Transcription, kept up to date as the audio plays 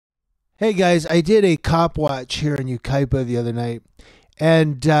Hey guys, I did a Copwatch here in Yucaipa the other night,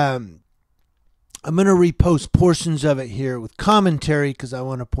 and I'm going to repost portions of it here with commentary because I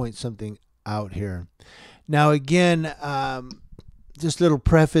want to point something out here. Now again, just a little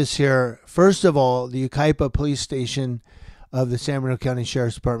preface here. First of all, the Yucaipa police station of the San Bernardino County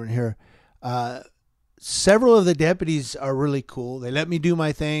Sheriff's Department here, several of the deputies are really cool. They let me do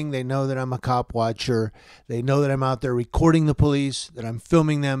my thing. They know that I'm a cop watcher. They know that I'm out there recording the police, that I'm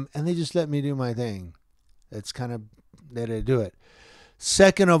filming them, and they just let me do my thing. That's kind of that I do it.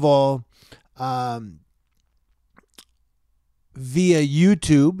 Second of all, via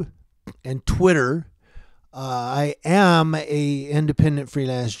YouTube and Twitter, I am a independent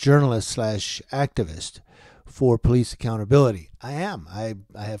freelance journalist / activist for police accountability. I am. I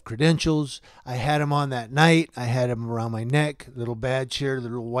have credentials. I had them on that night. I had them around my neck, little badge here, the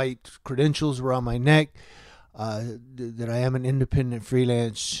little white credentials around my neck, that I am an independent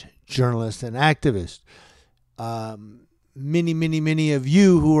freelance journalist and activist. Many of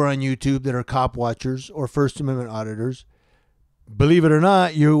you who are on YouTube that are cop watchers or First Amendment auditors, believe it or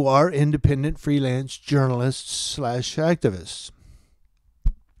not, you are independent freelance journalists / activists.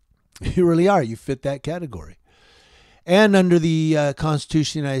 You really are. You fit that category. And under the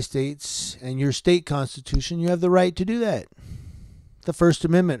Constitution of the United States and your state constitution, you have the right to do that. The First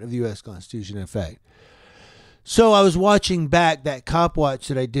Amendment of the U.S. Constitution, in fact. So I was watching back that Copwatch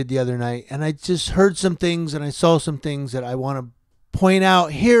that I did the other night, and I just heard some things and I saw some things that I want to point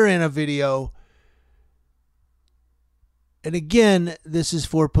out here in a video. And again, this is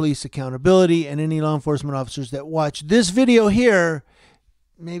for police accountability, and any law enforcement officers that watch this video here,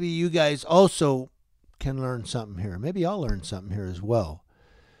 maybe you guys also can learn something here. Maybe I'll learn something here as well.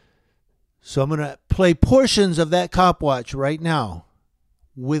 So I'm going to play portions of that Copwatch right now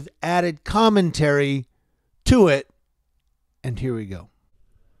with added commentary to it. And here we go.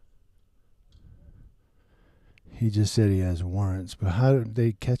 He just said he has warrants, but how did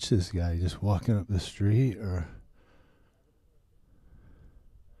they catch this guy? Just walking up the street, or...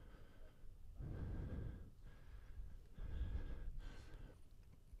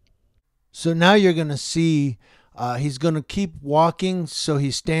 So now you're going to see he's going to keep walking, so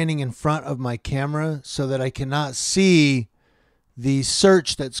he's standing in front of my camera so that I cannot see the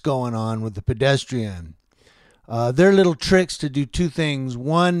search that's going on with the pedestrian. Their little tricks to do two things.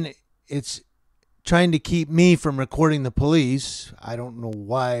 One, it's trying to keep me from recording the police. I don't know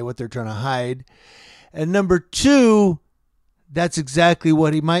why, what they're trying to hide. And number two, that's exactly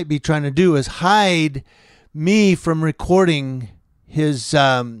what he might be trying to do, is hide me from recording his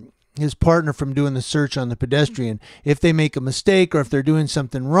partner from doing the search on the pedestrian. If they make a mistake or if they're doing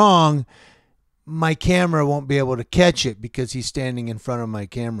something wrong, my camera won't be able to catch it because he's standing in front of my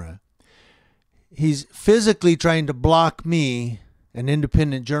camera. He's physically trying to block me, an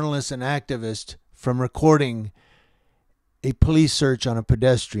independent journalist and activist, from recording a police search on a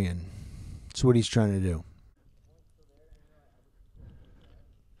pedestrian. That's what he's trying to do.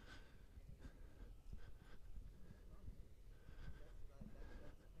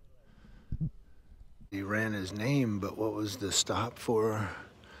 He ran his name, but what was the stop for?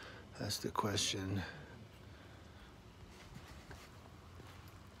 That's the question.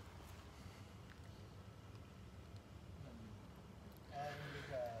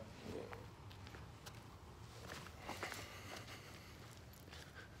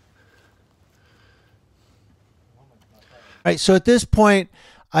 All right, so at this point,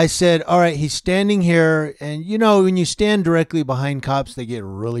 I said, all right, he's standing here. And, you know, when you stand directly behind cops, they get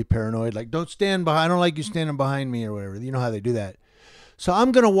really paranoid. Like, don't stand behind. I don't like you standing behind me or whatever. You know how they do that. So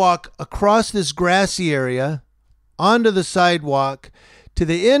I'm going to walk across this grassy area onto the sidewalk to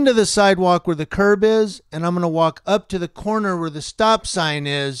the end of the sidewalk where the curb is. And I'm going to walk up to the corner where the stop sign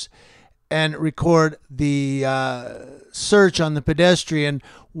is and record the search on the pedestrian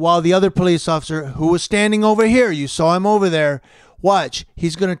while the other police officer who was standing over here, you saw him over there, watch,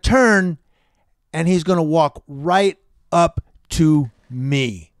 he's going to turn and he's going to walk right up to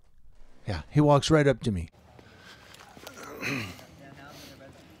me. Yeah, he walks right up to me.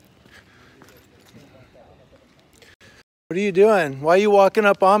 What are you doing? Why are you walking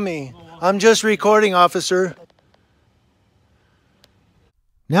up on me? I'm just recording, officer.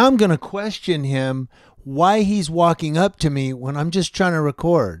 Now I'm going to question him why he's walking up to me when I'm just trying to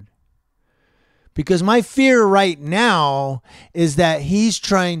record. Because my fear right now is that he's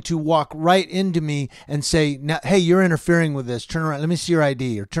trying to walk right into me and say, hey, you're interfering with this. Turn around. Let me see your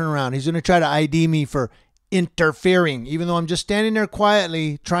ID. Or turn around. He's going to try to ID me for interfering, even though I'm just standing there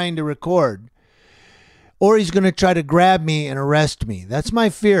quietly trying to record. Or he's going to try to grab me and arrest me. That's my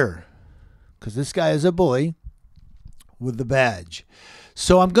fear. Because this guy is a bully with the badge.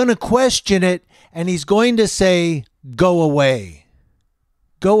 So I'm going to question it, and he's going to say, go away.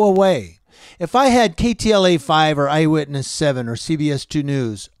 Go away. If I had KTLA 5 or Eyewitness 7 or CBS 2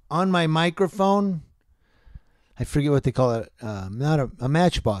 News on my microphone, I forget what they call it, not a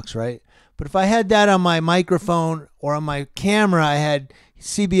matchbox, right? But if I had that on my microphone or on my camera, I had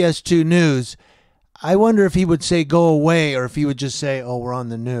CBS 2 News, I wonder if he would say go away or if he would just say, oh, we're on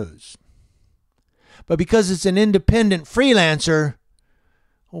the news. But because it's an independent freelancer,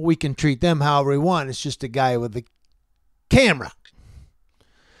 well, we can treat them however we want. It's just a guy with a camera.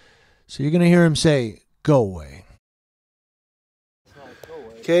 So you're going to hear him say, go away.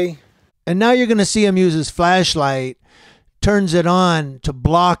 Okay? And now you're going to see him use his flashlight, turns it on to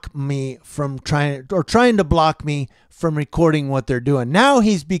block me from trying to block me from recording what they're doing. Now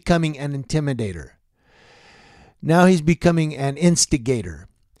he's becoming an intimidator. Now he's becoming an instigator.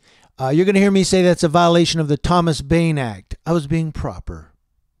 You're going to hear me say that's a violation of the Thomas Bain Act. I was being proper.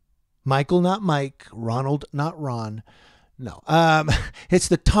 Michael, not Mike. Ronald, not Ron. No. It's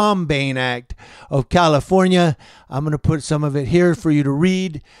the Tom Bain Act of California. I'm going to put some of it here for you to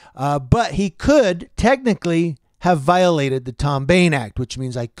read. But he could technically have violated the Tom Bain Act, which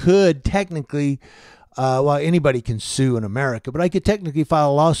means I could technically, well, anybody can sue in America, but I could technically file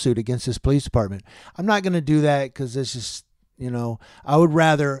a lawsuit against this police department. I'm not going to do that because this is, I would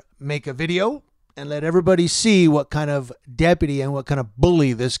rather make a video and let everybody see what kind of deputy and what kind of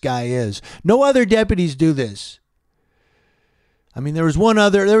bully this guy is. No other deputies do this. I mean, there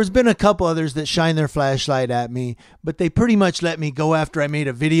has been a couple others that shine their flashlight at me, but they pretty much let me go after I made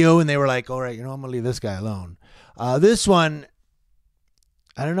a video and they were like, all right, I'm going to leave this guy alone. This one,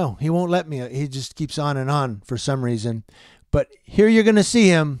 I don't know. He won't let me. He just keeps on and on for some reason. But here you're going to see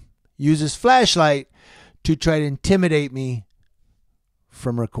him use his flashlight to try to intimidate me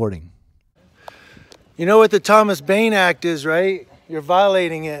from recording. You know what the Thomas Bain Act is, right? You're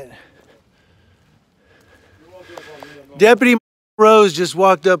violating it. Deputy Rose just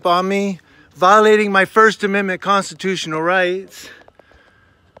walked up on me, violating my First Amendment constitutional rights.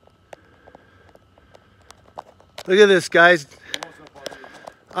 Look at this, guys.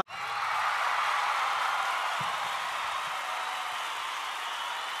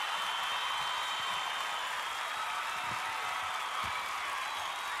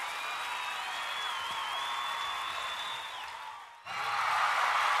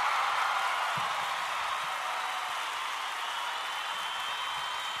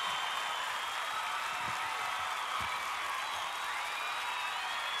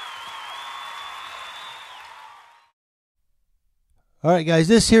 All right, guys,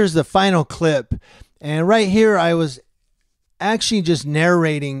 this here's the final clip. And right here, I was actually just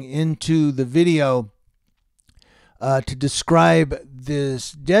narrating into the video to describe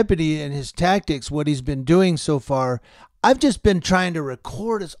this deputy and his tactics, what he's been doing so far. I've just been trying to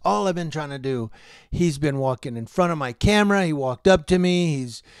record. Is all I've been trying to do. He's been walking in front of my camera. He walked up to me.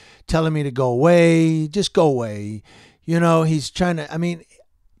 He's telling me to go away. Just go away. He's trying to,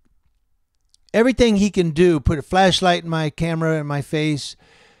 everything he can do, put a flashlight in my camera in my face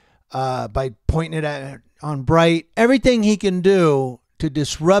by pointing it on bright. Everything he can do to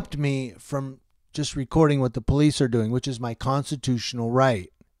disrupt me from just recording what the police are doing, which is my constitutional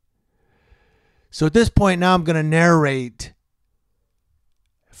right. So at this point now I'm going to narrate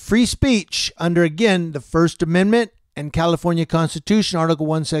free speech under, again, the First Amendment and California Constitution, Article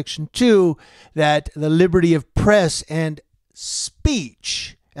 1, Section 2, that the liberty of press and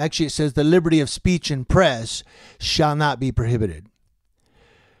speech, actually, it says the liberty of speech and press shall not be prohibited.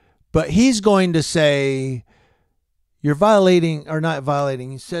 But he's going to say, you're violating, or not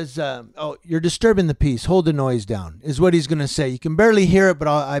violating. He says, you're disturbing the peace. Hold the noise down, is what he's going to say. You can barely hear it, but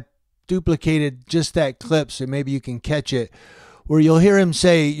I duplicated just that clip so maybe you can catch it, where you'll hear him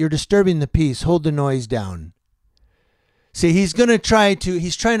say, you're disturbing the peace. Hold the noise down. See, he's trying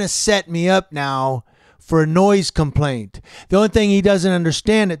to set me up now for a noise complaint. The only thing he doesn't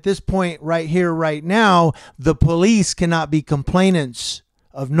understand at this point right here, right now, the police cannot be complainants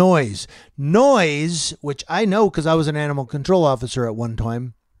of noise. Noise, which I know because I was an animal control officer at one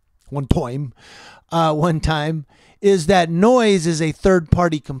time, is that noise is a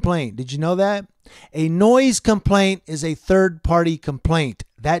third-party complaint. Did you know that? A noise complaint is a third-party complaint.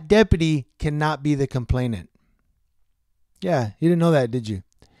 That deputy cannot be the complainant. Yeah, you didn't know that, did you?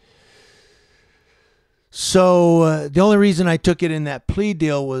 So the only reason I took it in that plea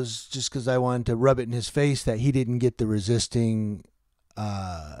deal was just because I wanted to rub it in his face that he didn't get the resisting,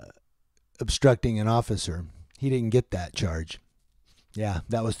 obstructing an officer. He didn't get that charge. Yeah,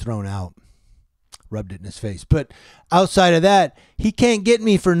 that was thrown out. Rubbed it in his face. But outside of that, he can't get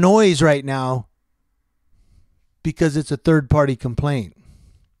me for noise right now because it's a third-party complaint.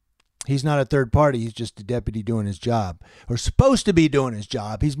 He's not a third party. He's just a deputy doing his job, or supposed to be doing his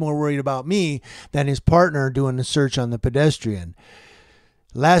job. He's more worried about me than his partner doing the search on the pedestrian.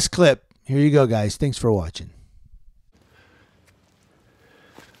 Last clip. Here you go, guys. Thanks for watching.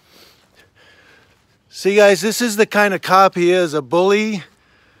 See, guys, this is the kind of cop he is, a bully.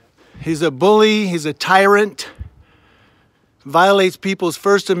 He's a bully. He's a tyrant. Violates people's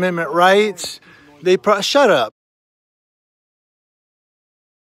First Amendment rights. Shut up.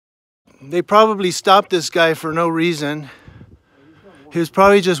 They probably stopped this guy for no reason. He was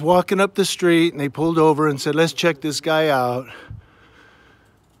probably just walking up the street and they pulled over and said, let's check this guy out.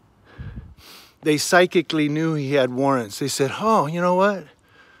 They psychically knew he had warrants. They said, oh, you know what?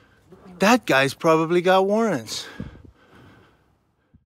 That guy's probably got warrants.